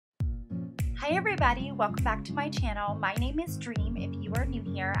Hi everybody, welcome back to my channel. My name is Dream. If you are new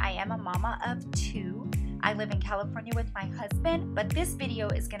here, I am a mama of 2. I live in California with my husband, but this video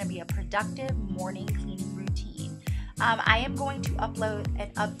is going to be a productive morning cleaning routine. I am going to upload an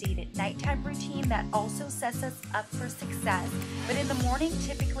updated nighttime routine that also sets us up for success. But in the morning,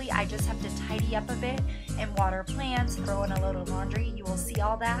 typically I just have to tidy up a bit and water plants, throw in a load of laundry. You will see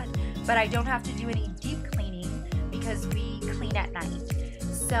all that, but I don't have to do any deep cleaning because we clean at night.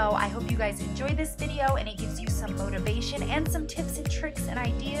 So I hope you guys enjoy this video and it gives you some motivation and some tips and tricks and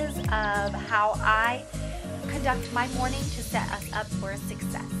ideas of how I conduct my morning to set us up for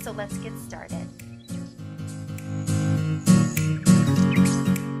success. So let's get started.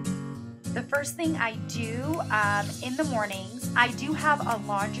 The first thing I do in the mornings, I do have a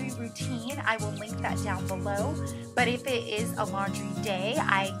laundry routine. I will link that down below. But if it is a laundry day,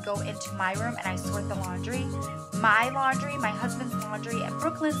 I go into my room and I sort the laundry. My laundry, my husband's laundry, and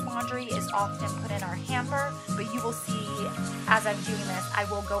Brooklyn's laundry is often put in our hamper. But you will see as I'm doing this, I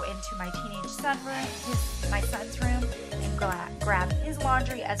will go into my teenage son room, my son's room, and grab his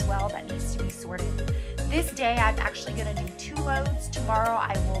laundry as well that needs to be sorted. This day I'm actually going to do 2 loads. Tomorrow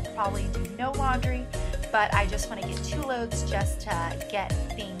I will probably do no laundry, but I just want to get 2 loads just to get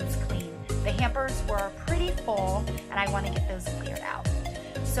things clean. The hampers were pretty full and I want to get those cleared out.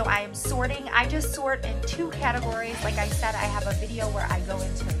 So I am sorting. I just sort in 2 categories. Like I said, I have a video where I go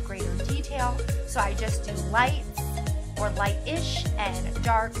into greater detail. So I just do lights or light-ish and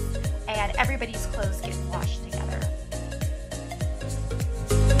dark, and everybody's clothes get washed together.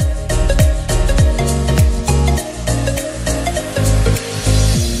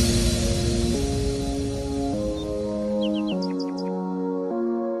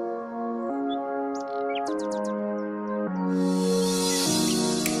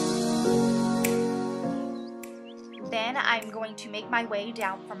 Then I'm going to make my way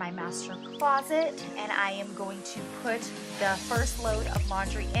down from my master closet and I am going to put the first load of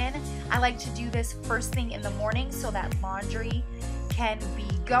laundry in. I like to do this first thing in the morning so that laundry can be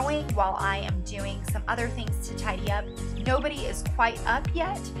going while I am doing some other things to tidy up. Nobody is quite up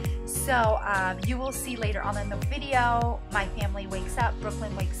yet, so you will see later on in the video, my family wakes up,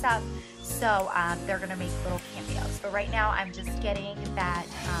 Brooklyn wakes up, so they're gonna make little cameos. But right now I'm just getting that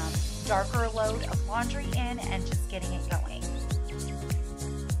darker load of laundry in and just getting it going.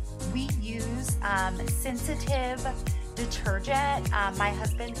 We use sensitive detergent. My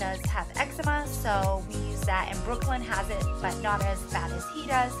husband does have eczema, so we use that, and Brooklyn has it, but not as bad as he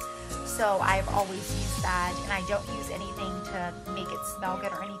does. So I've always used that, and I don't use anything to make it smell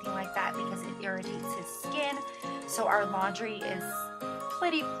good or anything like that because it irritates his skin. So our laundry is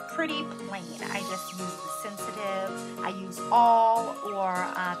pretty plain. I just use the sensitive. I use All or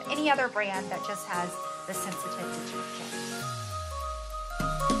any other brand that just has the sensitive detergent.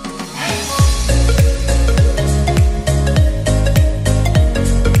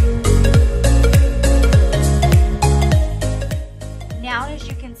 Now, as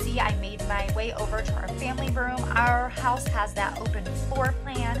you can see, I made my way over to our family room. Our house has that open floor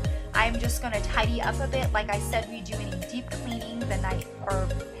plan. I'm just going to tidy up a bit. Like I said, we do any deep cleaning the night or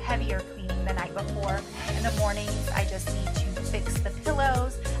heavier cleaning the night before. In the mornings, I just need to fix the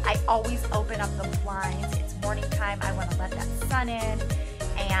pillows. I always open up the blinds. It's morning time. I want to let that sun in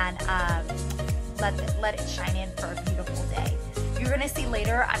and let it shine in for a beautiful day. You're going to see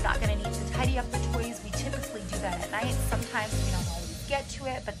later, I'm not going to need to tidy up the toys. We typically do that at night. Sometimes we don't always get to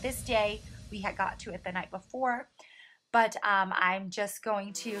it, but this day we had got to it the night before. But I'm just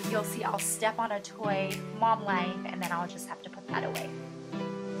going to, you'll see I'll step on a toy, mom life, and then I'll just have to put that away.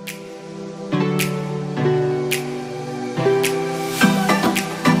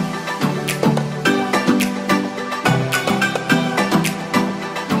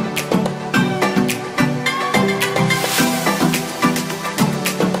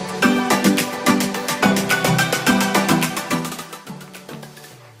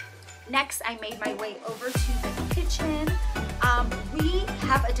 Next, I made my way over to the kitchen. We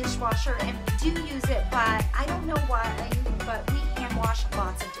have a dishwasher and we do use it, but I don't know why, but we hand wash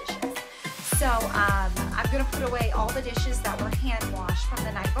lots of dishes. So I'm gonna put away all the dishes that were hand washed from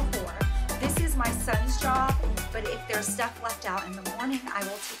the night before. This is my son's job, but if there's stuff left out in the morning, I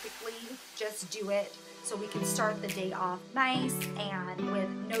will typically just do it so we can start the day off nice and with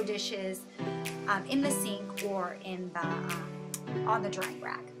no dishes in the sink or in the on the drying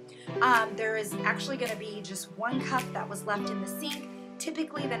rack. There is actually going to be just 1 cup that was left in the sink.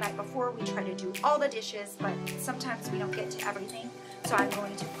 Typically the night before we try to do all the dishes, but sometimes we don't get to everything. So I'm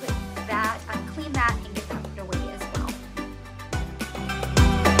going to put that, clean that and get that put away as well.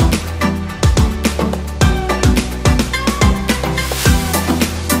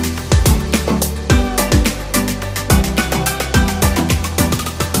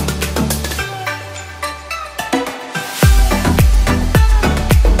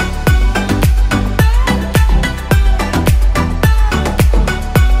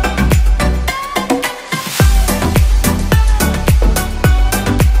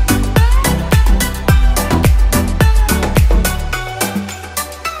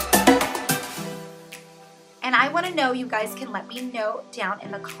 me know down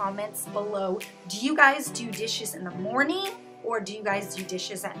in the comments below. Do you guys do dishes in the morning, or do you guys do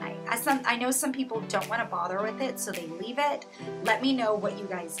dishes at night? I know some people don't want to bother with it, so they leave it. Let me know what you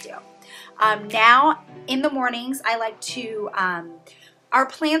guys do. Now, in the mornings, I like to, our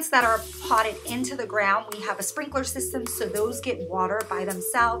plants that are potted into the ground, we have a sprinkler system, so those get water by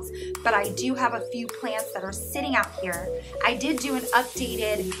themselves, but I do have a few plants that are sitting out here. I did do an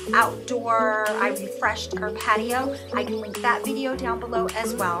updated outdoor, I refreshed our patio. I can link that video down below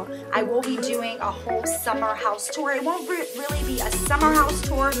as well. I will be doing a whole summer house tour. It won't really be a summer house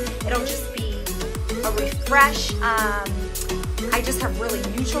tour, it'll just be a refresh. I just have really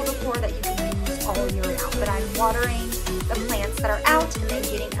neutral decor that you can use all year round, but I'm watering the plants that are out and then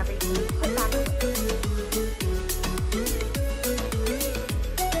getting everything put back away.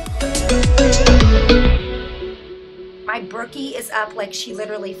 My Brookie is up, like she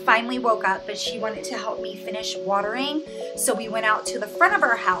literally finally woke up, but she wanted to help me finish watering. So we went out to the front of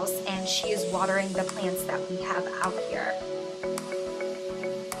our house and she is watering the plants that we have out here.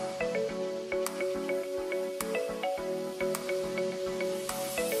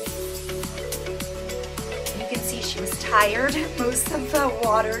 She was tired. Most of the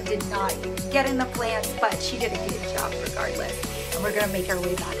water did not get in the plants, but she did a good job regardless. And we're going to make our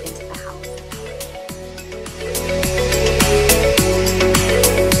way back into the house.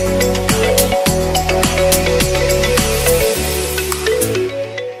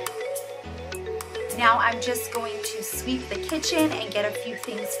 Now I'm just going to sweep the kitchen and get a few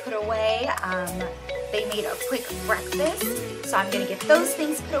things put away. They made a quick breakfast, so I'm gonna get those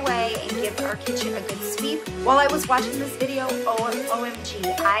things put away and give our kitchen a good sweep. While I was watching this video,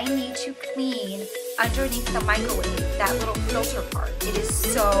 OMG, I need to clean underneath the microwave, that little filter part. It is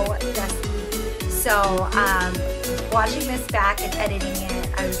so dusty. So watching this back and editing it,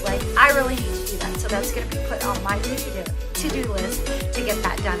 I was like, I really need to do that. So that's gonna be put on my to-do list to get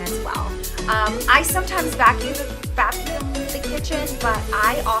that done as well. I sometimes vacuum the kitchen, but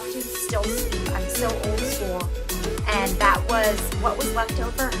I often still sweep. I'm so old school, and that was what was left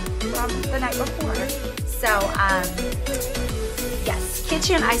over from the night before. So yes,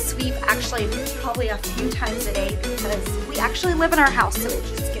 kitchen I sweep actually probably a few times a day because we actually live in our house, so it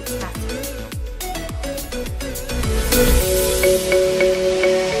just gets messy.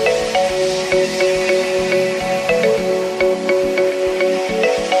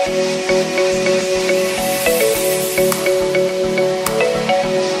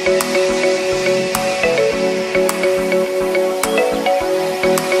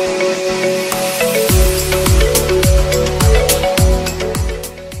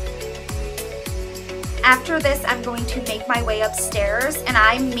 After this, I'm going to make my way upstairs, and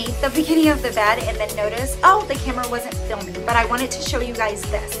I made the beginning of the bed and then noticed, oh, the camera wasn't filming, but I wanted to show you guys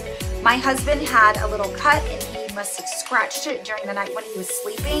this. My husband had a little cut and he must have scratched it during the night when he was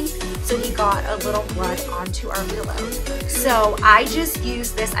sleeping, so he got a little blood onto our pillow. So I just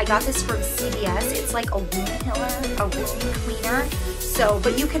used this. I got this from CVS. It's like a wound healer, a wound cleaner. So,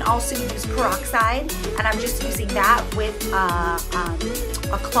 but you can also use peroxide, and I'm just using that with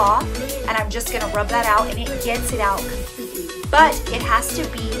a cloth, and I'm just gonna rub that out, and it gets it out completely. But it has to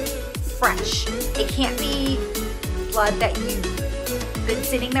be fresh. It can't be blood that you've been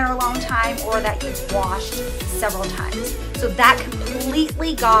sitting there a long time or that you've washed several times. So that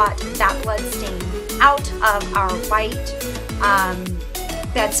completely got that blood stain out of our white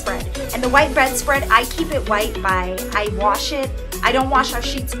bedspread. And the white bedspread, I keep it white by, I wash it. I don't wash our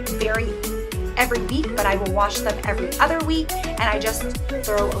sheets every week, but I will wash them every other week, and I just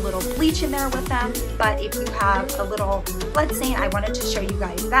throw a little bleach in there with them. But if you have a little blood stain, I wanted to show you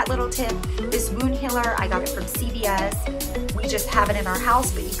guys that little tip. This wound healer, I got it from CVS. We just have it in our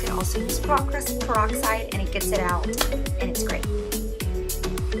house, but you can also use peroxide, and it gets it out, and it's great.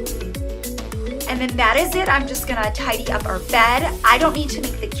 And then that is it. I'm just gonna tidy up our bed. I don't need to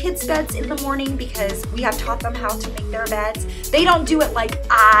make the kids' beds in the morning because we have taught them how to make their beds. They don't do it like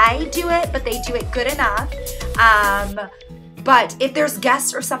I do it, but they do it good enough. But if there's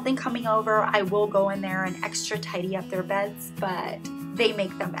guests or something coming over, I will go in there and extra tidy up their beds, but they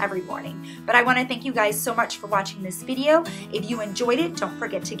make them every morning. But I want to thank you guys so much for watching this video. If you enjoyed it, don't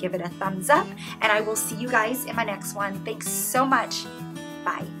forget to give it a thumbs up, and I will see you guys in my next one. Thanks so much.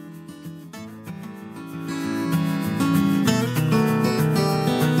 Bye.